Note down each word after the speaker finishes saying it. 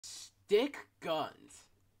stick guns.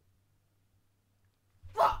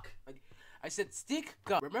 Fuck! I said stick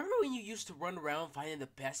gun. Remember when you used to run around finding the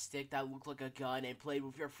best stick that looked like a gun and played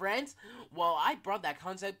with your friends? Well, I brought that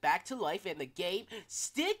concept back to life in the game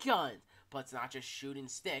Stick Guns. But it's not just shooting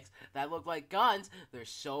sticks that look like guns. There's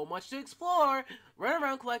so much to explore. Run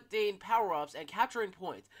around collecting power-ups and capturing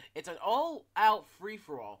points. It's an all-out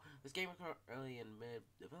free-for-all. This game is early and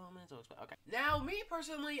mid-development, so okay. Now, me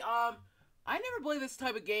personally, I never played this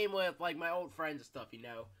type of game with, like, my old friends and stuff, you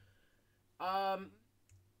know.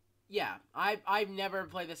 Yeah, I've never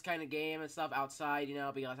played this kind of game and stuff outside, you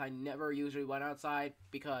know, because I never usually went outside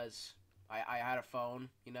because I had a phone,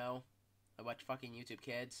 you know. I watched fucking YouTube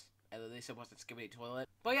Kids. And they said what's the Skibidi Toilet.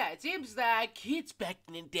 But yeah, it seems that kids back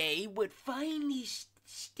in the day would find these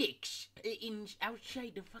sticks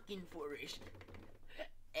outside the fucking forest.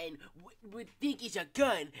 And would think it's a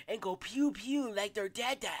gun and go pew pew like their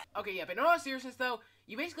dada. Okay, yeah, but in all seriousness though,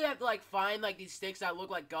 you basically have to like find like these sticks that look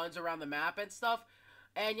like guns around the map and stuff.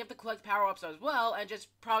 And you have to collect power-ups as well and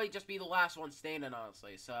probably just be the last one standing,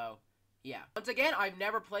 honestly, so yeah. Once again, I've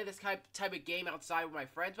never played this type of game outside with my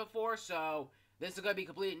friends before, so this is gonna be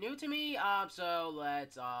completely new to me, so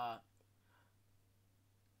let's,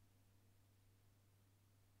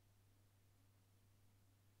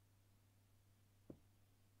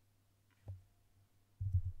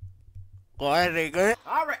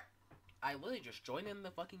 Alright! I literally just joined in the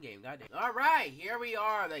fucking game, goddamn. Alright, here we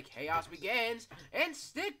are, the chaos begins, and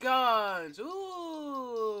stick guns!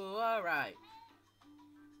 Ooh, alright.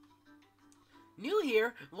 New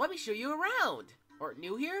here, let me show you around. Or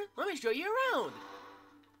new here, let me show you around.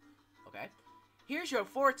 Okay. Here's your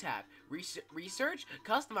 4-tab. Research,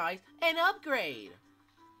 customize, and upgrade.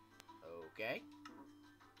 Okay.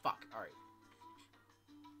 Fuck, alright.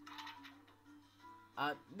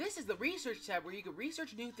 This is the research tab where you can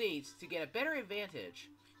research new things to get a better advantage.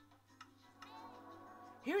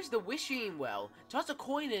 Here's the wishing well. Toss a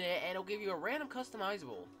coin in it and it'll give you a random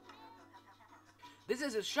customizable. This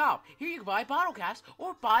is a shop. Here you can buy bottle caps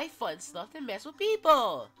or buy fun stuff to mess with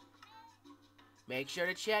people. Make sure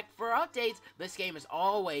to check for updates. This game is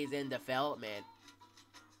always in development.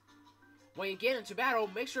 When you get into battle,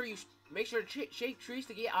 make sure to shake trees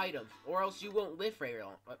to get items, or else you won't live very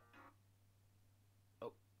long.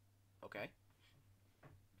 Oh, okay.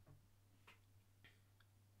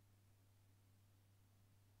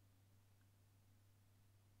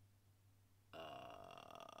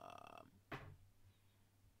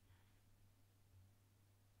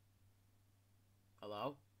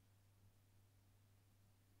 Hello?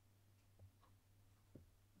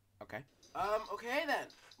 Okay. Okay then.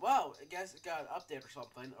 Well, I guess it got an update or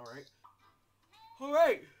something, alright.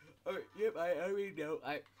 Alright! Alright, yep, I already know.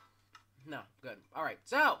 No, good. Alright,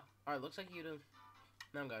 so! Alright, looks like you do.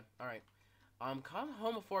 No, I'm good. Alright. Come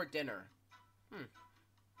home before dinner.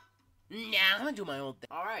 Nah, I'm gonna do my own thing.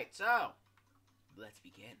 Alright, so. Let's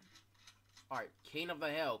begin. Alright, King of the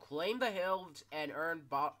Hill. Claim the hills and earn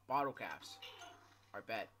bottle caps. Alright,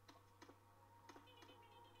 bet.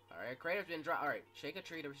 Alright, creative's been dropped. Alright, shake a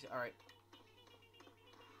tree to receive. Alright.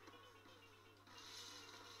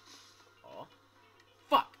 Oh.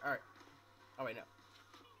 Fuck! Alright. Oh, wait, no.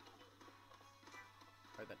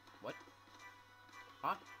 Alright, then. What?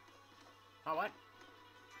 Huh? Oh, what?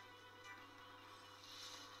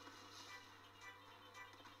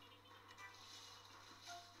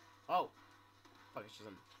 Oh. Fuck, it's just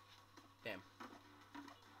some... Damn.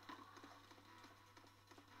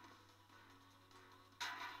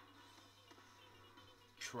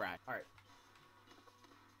 Trash. Alright.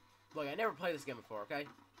 Look, I never played this game before, okay?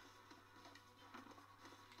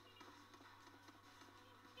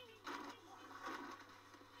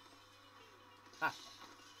 Ah.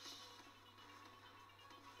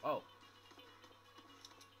 Oh.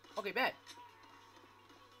 Okay, bet.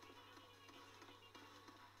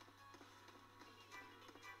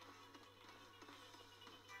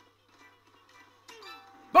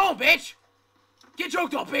 Boom, bitch! Get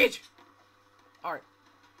choked up, bitch! Alright.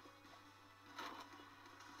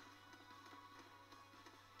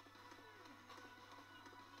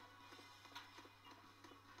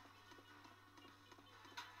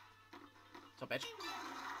 What's up, bitch?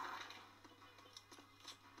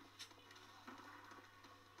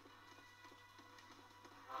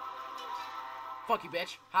 Fuck you,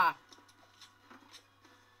 bitch. Ha.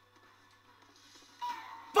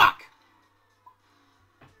 Fuck!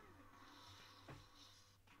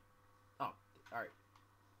 Oh, alright.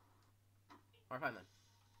 Alright, fine then.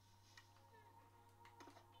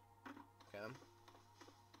 Okay, then.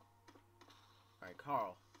 Alright,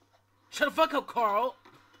 Carl. Shut the fuck up, Carl!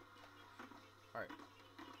 Alright.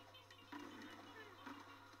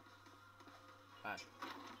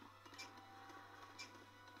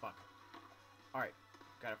 Fuck. Alright.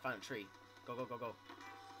 Gotta find a tree. Go, go, go, go.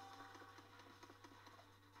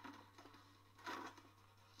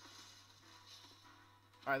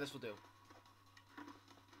 Alright, this will do.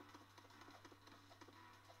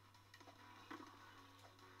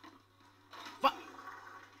 Fuck!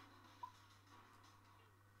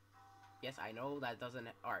 Yes, I know that doesn't...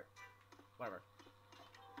 Alright. Whatever.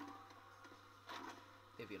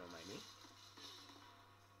 If you don't mind me.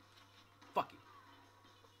 Fuck you.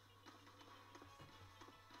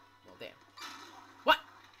 Well, damn. What?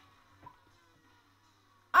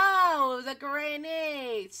 Oh, it was a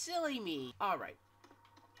grenade! Silly me. Alright.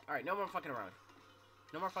 Alright, no more fucking around.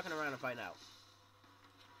 No more fucking around and find out.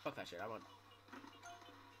 Fuck that shit, I want...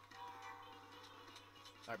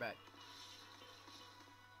 Alright, bet.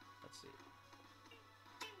 Let's see.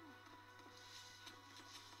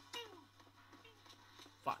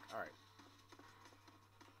 Fuck, alright.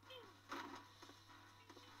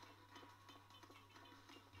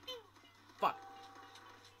 Fuck.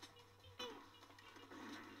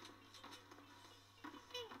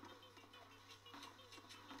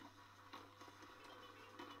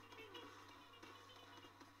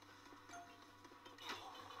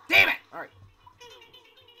 Damn it! Alright.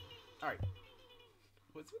 Alright.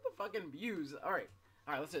 What's with the fucking views? Alright.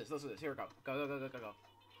 Alright, let's do this, let's do this. Here we go. Go, go, go, go, go, go.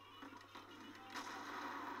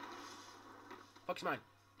 Fuck's mine.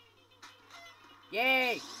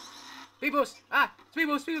 Yay! Speed boost! Ah! Speed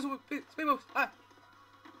boost! Speed boost! Speed boost! Ah!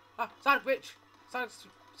 Ah! Sonic bitch! Sonic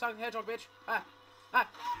the Hedgehog bitch! Ah! Ah!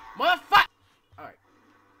 Motherfucker! Alright.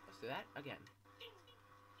 Let's do that again.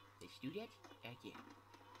 Let's do that again.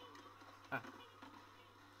 Ah.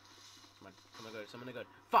 Come on. Something good. Something good.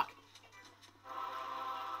 Fuck!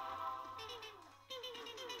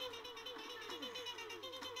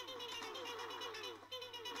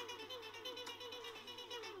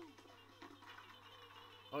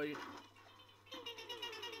 Oh, you...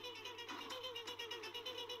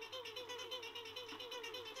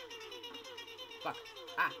 Fuck.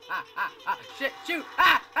 Ah, ah, ah, ah. Shit, shoot.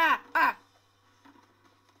 Ah, ah, ah.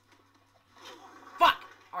 Fuck.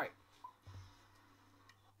 Alright.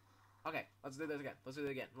 Okay, let's do this again. Let's do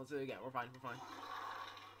it again. Let's do it again. We're fine. We're fine.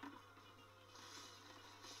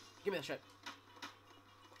 Give me that shit.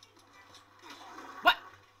 What?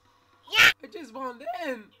 Yeah! I just spawned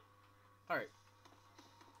in. Alright.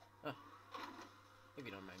 If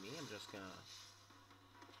you don't mind me, I'm just gonna...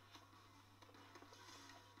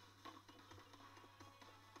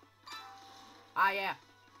 Ah, yeah.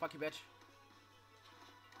 Fuck you, bitch.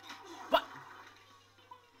 What?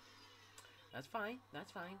 That's fine.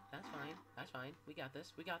 That's fine. That's fine. That's fine. We got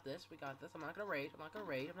this. We got this. We got this. I'm not gonna rage. I'm not gonna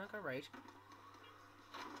rage. I'm not gonna rage.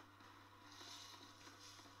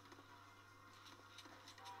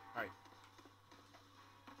 Alright.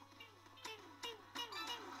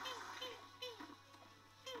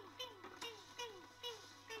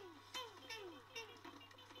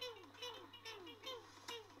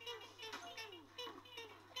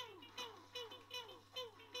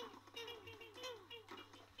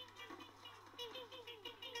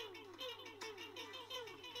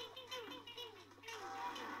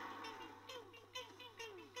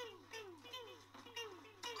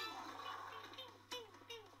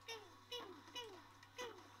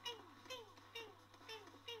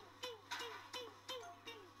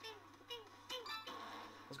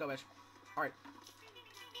 Let's go, bitch. Alright.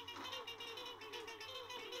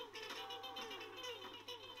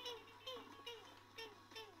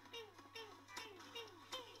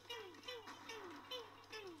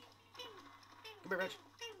 Come here, bitch.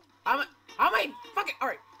 I'm fucking...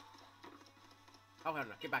 Alright. Oh, hell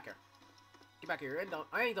no. Get back here. Get back here.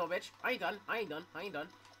 I ain't done, bitch. I ain't done. I ain't done. I ain't done.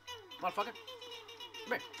 Motherfucker.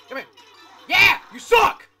 Come here. Come here. Yeah! You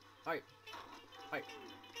suck! Alright. Alright.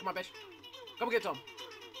 Come on, bitch. Come get some.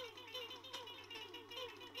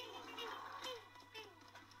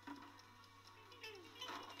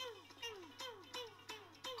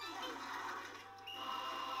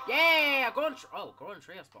 Yeah! Golden tree. Oh, golden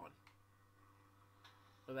tree has spawned.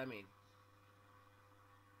 What does that mean?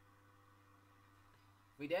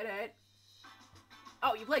 We did it.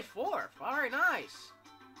 Oh, you played 4. Alright, nice.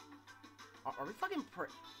 Are we fucking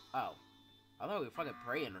Oh. I thought we were fucking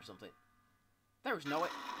praying or something. There was no way.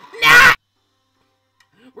 Nah!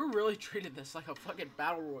 We're really treating this like a fucking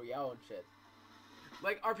battle royale and shit.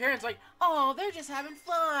 Like, our parents like, oh, they're just having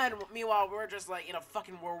fun. Meanwhile, we're just like in a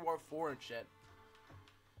fucking World War IV and shit.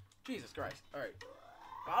 Jesus Christ. Alright.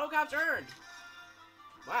 Bottle caps earned.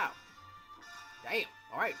 Wow. Damn.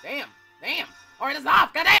 Alright, damn. Damn. Alright, it's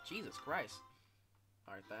off. Goddamn. Jesus Christ.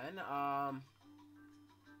 Alright then.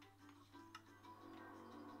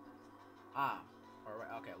 Ah. Or,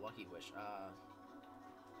 okay, lucky wish.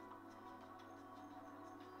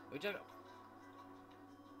 We check.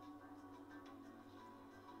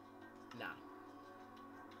 Nah.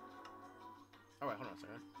 Oh wait, hold on a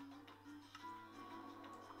second.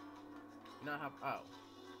 You not have. Oh.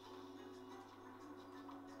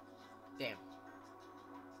 Damn.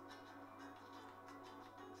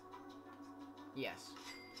 Yes.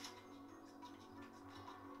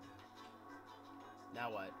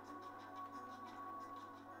 Now what?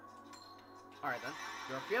 Alright then.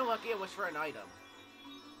 You're feeling lucky and wish for an item.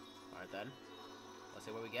 Alright then. Let's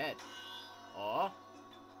see what we get. Oh.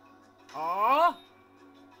 Oh.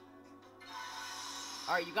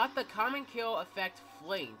 Alright, you got the common kill effect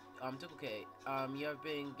fling. Duplicate. You have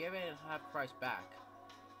been given half price back.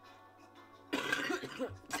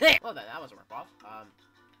 Well, that was a ripoff.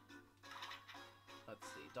 Let's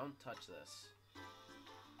see. Don't touch this.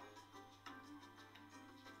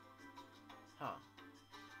 Huh.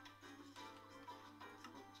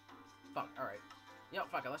 Fuck. All right.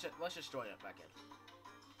 Yep. Fuck it. Let's just join it back in.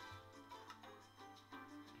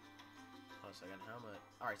 Hold on a second. How much?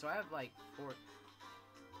 All right. So I have like 4. All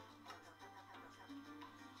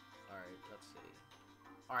right. Let's see.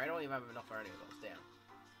 All right. I don't even have enough for any of those. Damn.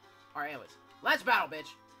 All right. Anyways, let's battle,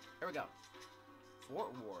 bitch. Here we go.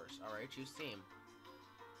 Fort Wars. All right. Choose team.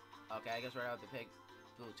 Okay. I guess we're out with the pig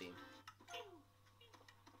blue team.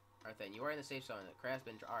 Alright then, you are in the safe zone. The crash has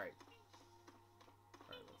been... Alright.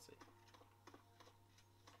 Alright, let's see.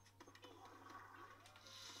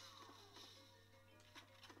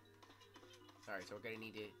 Alright, so we're gonna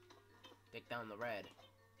need to take down the red.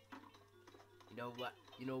 You know what?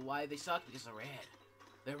 You know why they suck? Because they're red.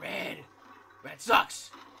 They're red! Red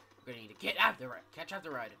sucks! We're gonna need to get after red. Catch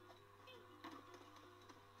after red.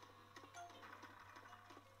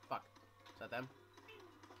 Fuck. Is that them?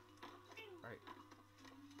 Alright.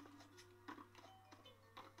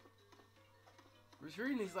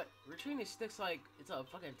 Retrieving these sticks like it's a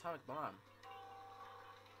fucking atomic bomb.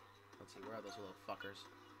 Let's see, where are those little fuckers?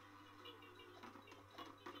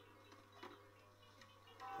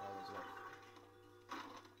 Where are those little...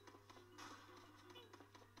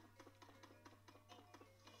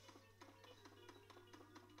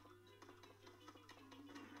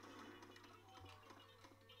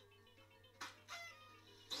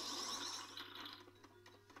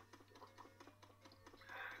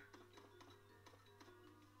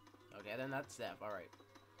 Okay, then that's Steph. Alright.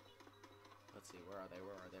 Let's see, where are they?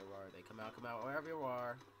 Where are they? Where are they? Come out, wherever you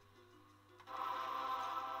are.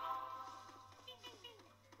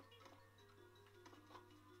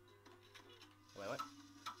 Wait, what?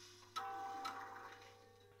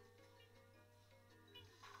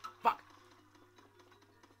 Fuck!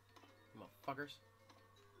 You motherfuckers.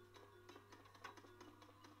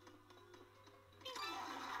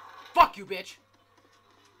 Fuck you, bitch!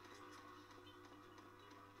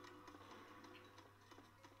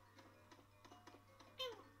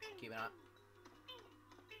 Keep it on.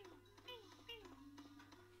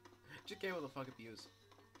 Just came with a fucking fuse.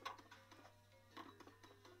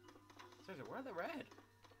 Seriously, where are the red?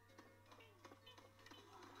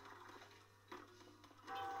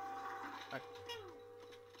 Right.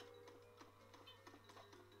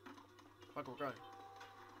 Fuck, we're going.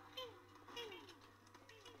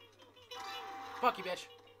 Fuck you, bitch.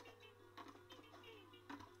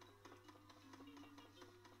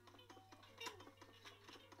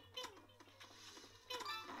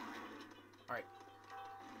 Alright.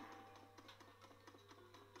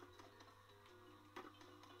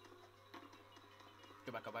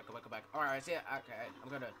 Go back, go back, go back, go back. Alright, I see it. Okay, I'm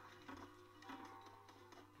gonna...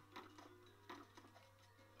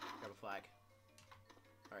 grab a flag.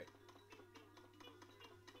 Alright.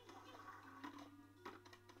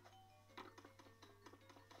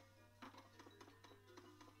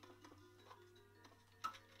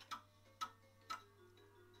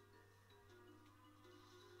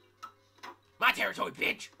 My territory,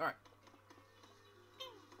 bitch! Alright.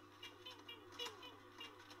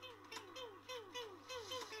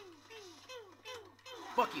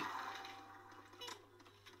 Fuck you.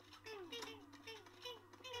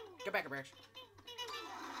 Get back here, bitch.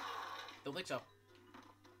 Don't think so.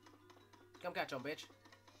 Come catch on, bitch.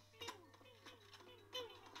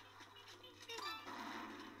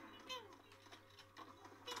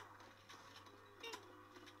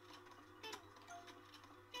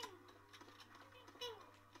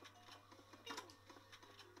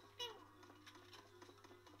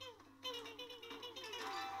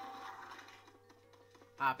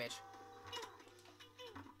 Ah, bitch.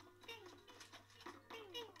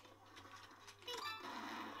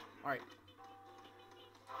 Alright.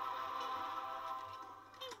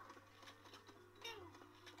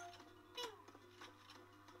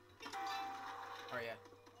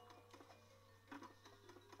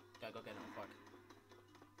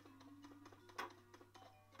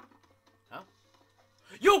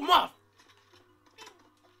 You muff!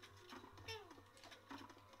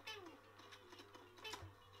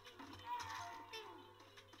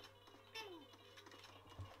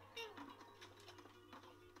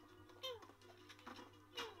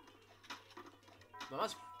 No,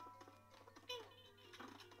 that's...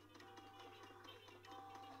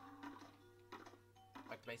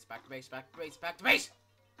 Back to base, back to base, back to base, back to base!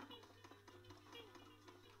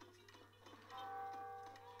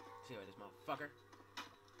 See what this motherfucker.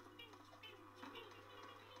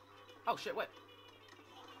 Oh shit, what?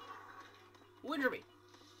 Who injured me?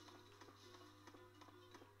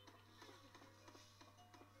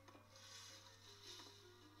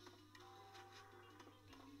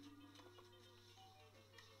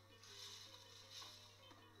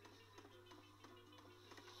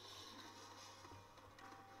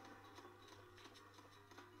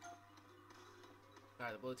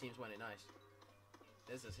 Alright, the blue team's winning. Nice.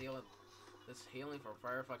 This is healing. This is healing for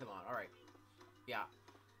very fucking long. Alright. Yeah.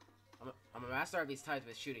 I'm a master of these types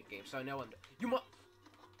of shooting games, so I know when... You mu...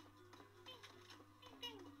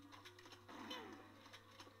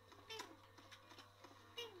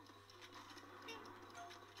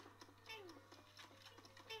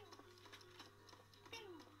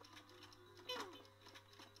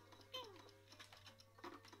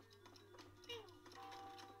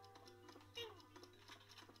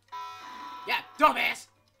 Yeah, dumbass!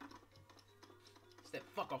 Step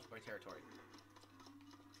fuck off my territory.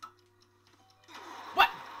 What?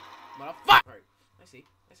 Motherfucker! Alright, I see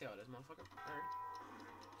how it is, motherfucker. Alright.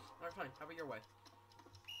 Alright, fine. How about your way?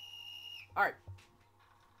 Alright.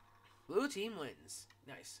 Blue team wins.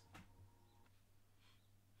 Nice.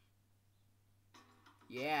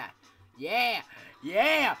 Yeah. Yeah!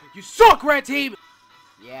 Yeah! You suck, red team!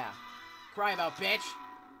 Yeah. Cry about, bitch!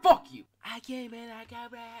 Fuck you! I came in, I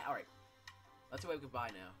got red. Alright. Let's wave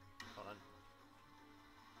goodbye now. Hold on.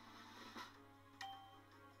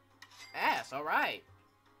 S, alright.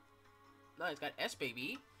 No, it's got S,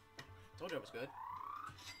 baby. Told you it was good.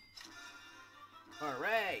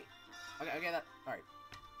 Alright. Okay, that. Alright.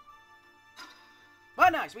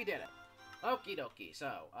 But nice, we did it. Okie dokie.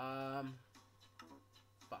 So,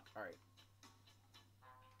 fuck, alright.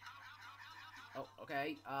 Oh,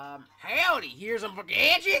 okay. Howdy, here's some for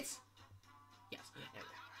gadgets? Yes.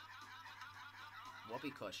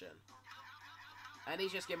 Whoopee cushion. And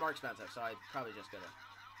these just get more expensive, so I probably just gonna...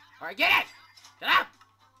 Alright, get it! Get out!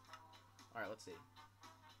 Alright, let's see.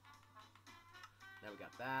 Now we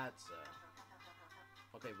got that, so...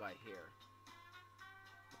 Okay, right here.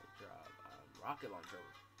 Good job. Rocket launcher.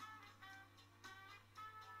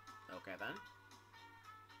 Okay, then.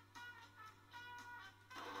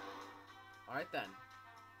 Alright, then.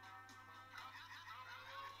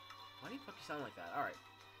 Why do you fucking sound like that? Alright.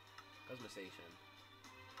 Customization.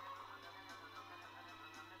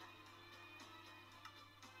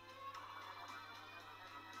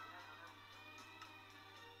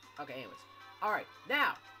 Okay, anyways. Alright,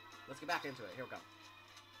 now, let's get back into it. Here we go.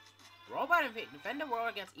 Robot invade. Defend the world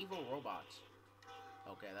against evil robots.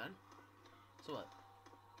 Okay, then. So what?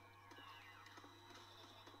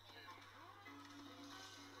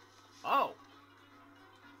 Oh!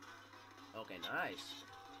 Okay, nice.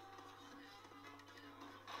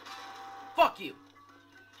 Fuck you!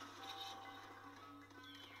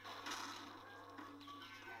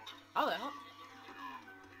 How the hell?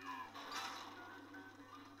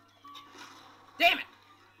 Damn it!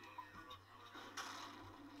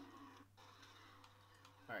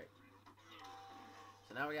 Alright.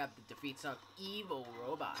 So now we have to defeat some evil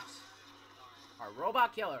robots. Our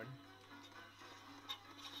robot killer.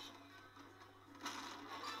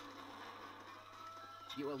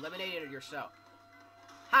 You eliminated yourself.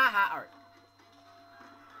 Ha ha, alright.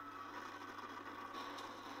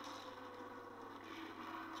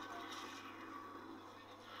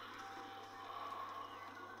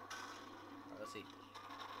 Let's see.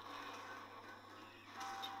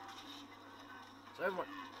 So everyone...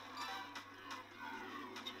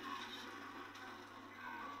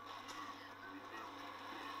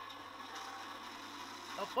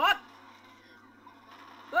 The fuck?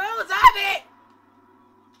 The hell is that?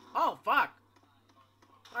 Oh, fuck.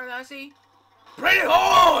 Alright, I see. Bring it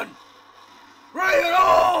on! Bring it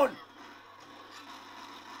on!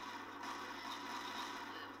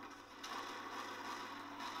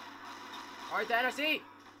 Alright, then I see.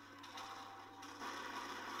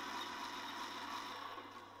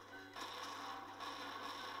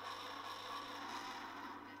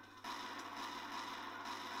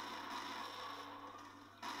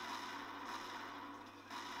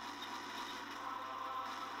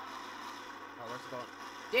 Oh, where's it going?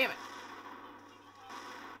 Damn it!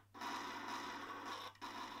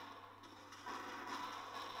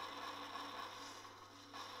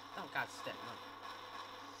 God, stick. No.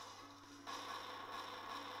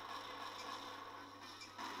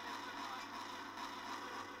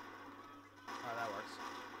 Oh, that works.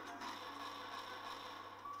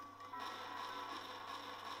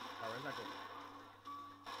 Oh, where's that go?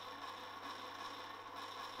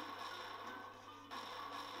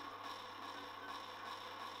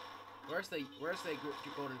 Where's the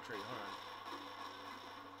golden tree? Hold on.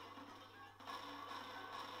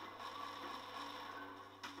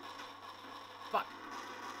 Fuck.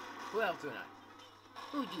 Who else doing that?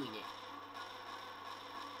 Who doing it?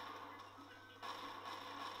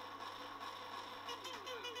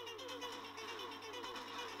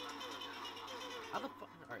 How the fuck?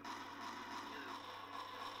 Alright.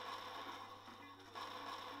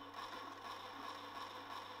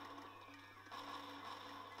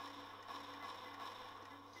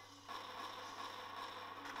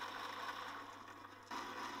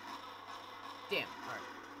 Damn. Alright.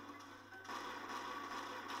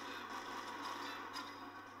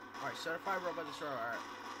 Alright, certified robot destroyer. Alright.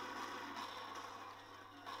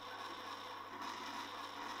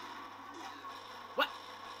 What?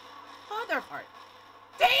 Mother. Alright.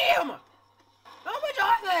 Damn! How much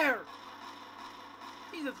are there?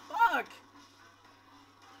 Jesus fuck!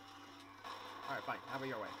 Alright, fine. How about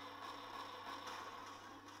your way?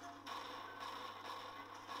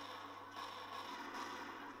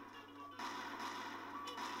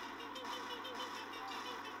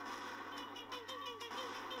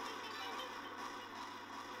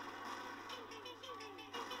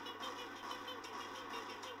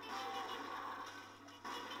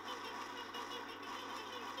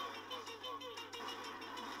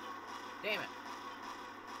 Damn it.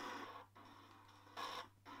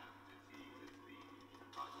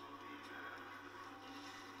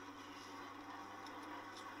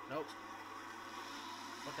 Nope.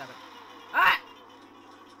 What's happened? Ah!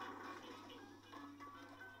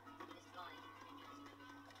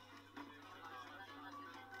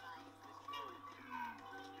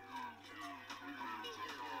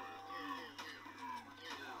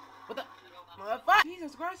 What the? Fuck!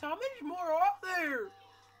 Jesus Christ, how many more are there?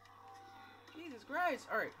 Jesus Christ!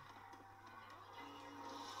 Alright.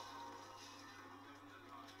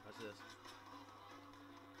 What's this?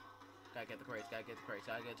 Gotta get the crates, gotta get the crates,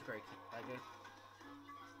 gotta get the crates, gotta get...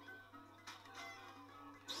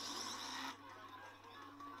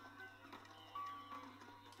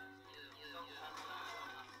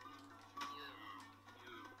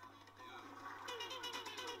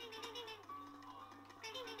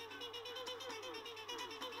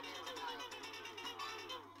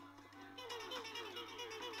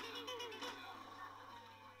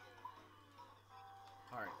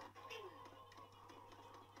 Alright.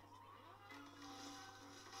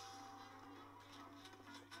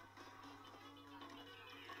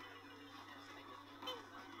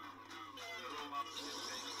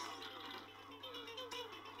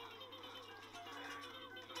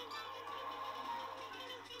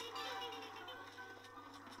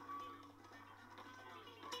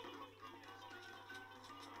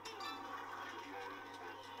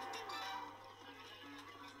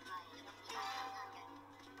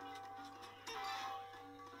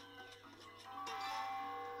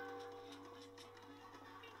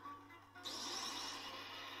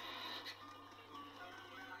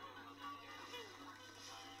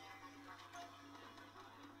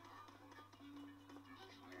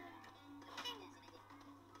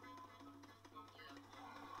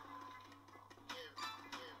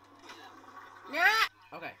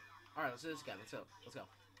 Okay. Alright, let's do this again. Let's go. Let's go.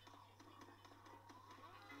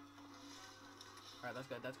 Alright, that's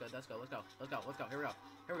good. That's good. Let's go. Let's go. Let's go. Let's go. Here we go.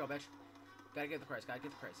 Here we go, bitch. Gotta get the price. Gotta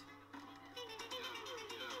get the price.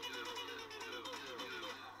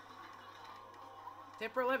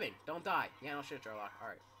 Tip for a living. Don't die. Yeah, no shit, Sherlock.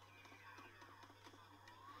 Alright.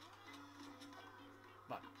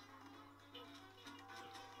 Fuck.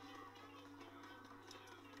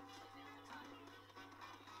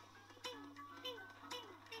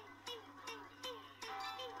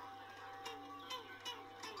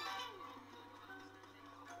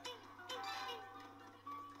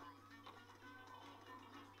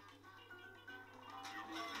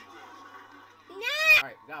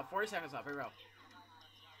 Alright, we got 40 seconds left. Here we go.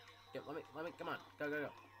 Yep, let me, come on. Go, go, go.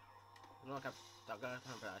 I don't have time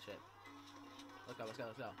for that shit. Let's go, let's go,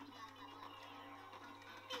 let's go.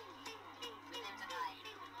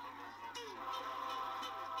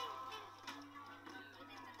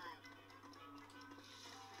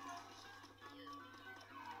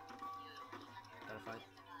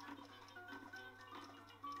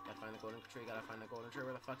 Gotta find the golden tree, gotta find the golden tree.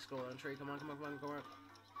 Where the fuck's the golden tree? Come on, come on, come on, come on.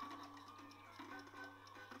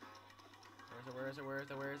 Where is it? Where is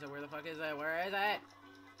it? Where is it? Where the fuck is it? Where is it?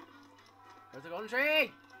 Where's the golden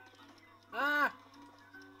tree? Ah!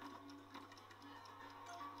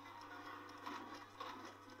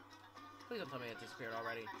 Please don't tell me it disappeared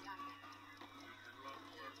already.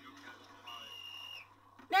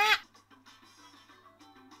 Nah!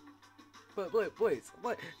 But please,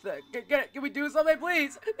 what? Can we do something,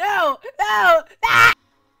 please? No! No! Ah!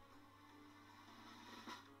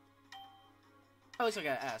 At least I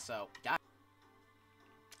got an S, so God.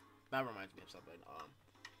 That reminds me of something.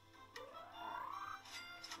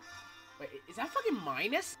 Wait, is that fucking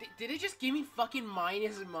minus? Did it just give me fucking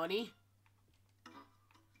minus money?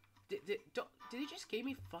 Did it just give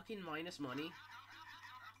me fucking minus money?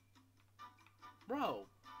 Bro.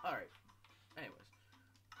 Alright. Anyways.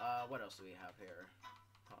 What else do we have here?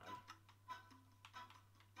 Hold on.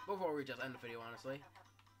 Before we just end the video, honestly.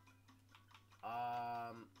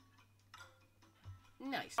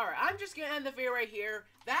 Nice. Alright, I'm just gonna end the video right here.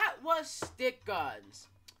 That was stick guns.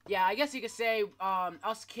 Yeah, I guess you could say,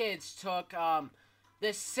 us kids took,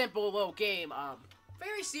 this simple little game,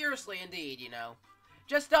 very seriously indeed, you know.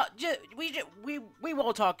 We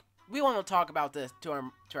won't talk about this to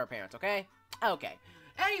our parents, okay? Okay.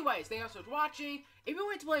 Anyways, thank you so much for watching. If you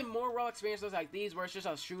want to play more Roblox experiences like these, where it's just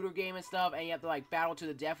a shooter game and stuff, and you have to, like, battle to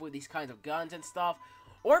the death with these kinds of guns and stuff,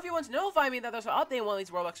 or if you want to notify me that there's an update on one of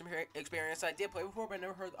these Roblox experiences I did play before but I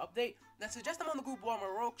never heard the update, then suggest them on the group wall, my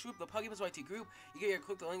Roblox group, the PuggyPugsonYT group. You can either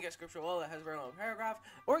click the link in the description below that has a very long paragraph,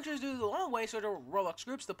 or you can just do the long way, so the Roblox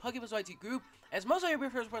groups, the PuggyPugsonYT group, as most of your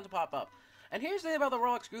first ones to pop up. And here's the thing about the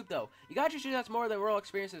Roblox group, though. You gotta just suggest more than Roblox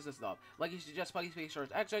experiences and stuff. Like, you suggest Puggy Speak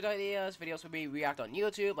Shorts exercise ideas, videos for me react on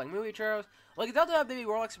YouTube, like movie trailers. Like, it doesn't have to be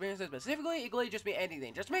Roblox experiences specifically, it could just be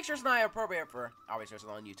anything. Just make sure it's not appropriate for obviously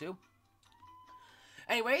on YouTube.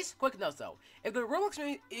 Anyways, quick notes though. If the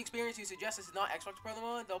Roblox experience you suggest is not Xbox support at the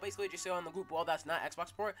moment, they'll basically just say on the group wall that's not Xbox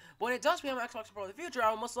support. But when it does become Xbox support in the future, I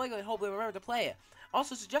will most likely and hopefully remember to play it.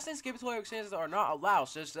 Also, suggesting Skibidi Toilet experiences are not allowed,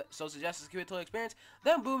 so suggest a Skibidi Toilet experience,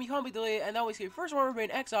 then boom, you can't be deleted, and then we skip first one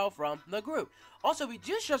remain exiled from the group. Also, if you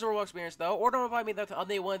just chose a Roblox experience though, or don't invite me to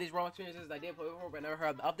update one of these Roblox experiences that I did play before but never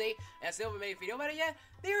heard the update, and still haven't made a video about it yet,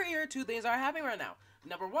 there are here two things that are happening right now.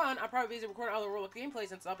 Number one, I'm probably busy recording other Roblox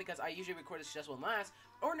gameplays and stuff because I usually record this just one last.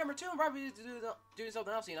 Or number two, I'm probably busy doing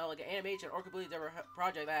something else, you know, like an animation or completely different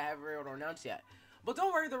project that I haven't been able to announce yet. But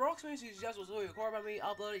don't worry, the Roblox experience you suggest was literally recorded by me,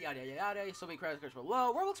 uploaded, yada yada yada. You'll still be credits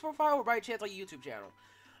below. Roblox profile or by chance like YouTube channel.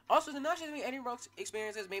 Also, do not show me any Roblox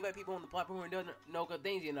experiences made by people on the platform who don't know good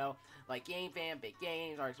things, you know, like Game Fan, Big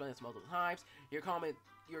Games. I explained this multiple times. Your comment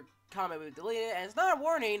will be deleted, and it's not a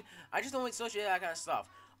warning. I just don't associate that kind of stuff.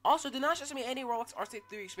 Also, do not show me any Roblox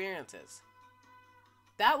RC3 experiences.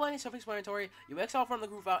 That one is self-explanatory. You exile from the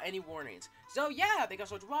group without any warnings. So yeah, thank you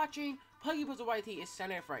so much for watching. PuggyPugsonYT is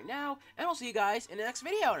signing off right now, and I'll see you guys in the next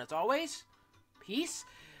video. And as always, peace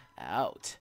out.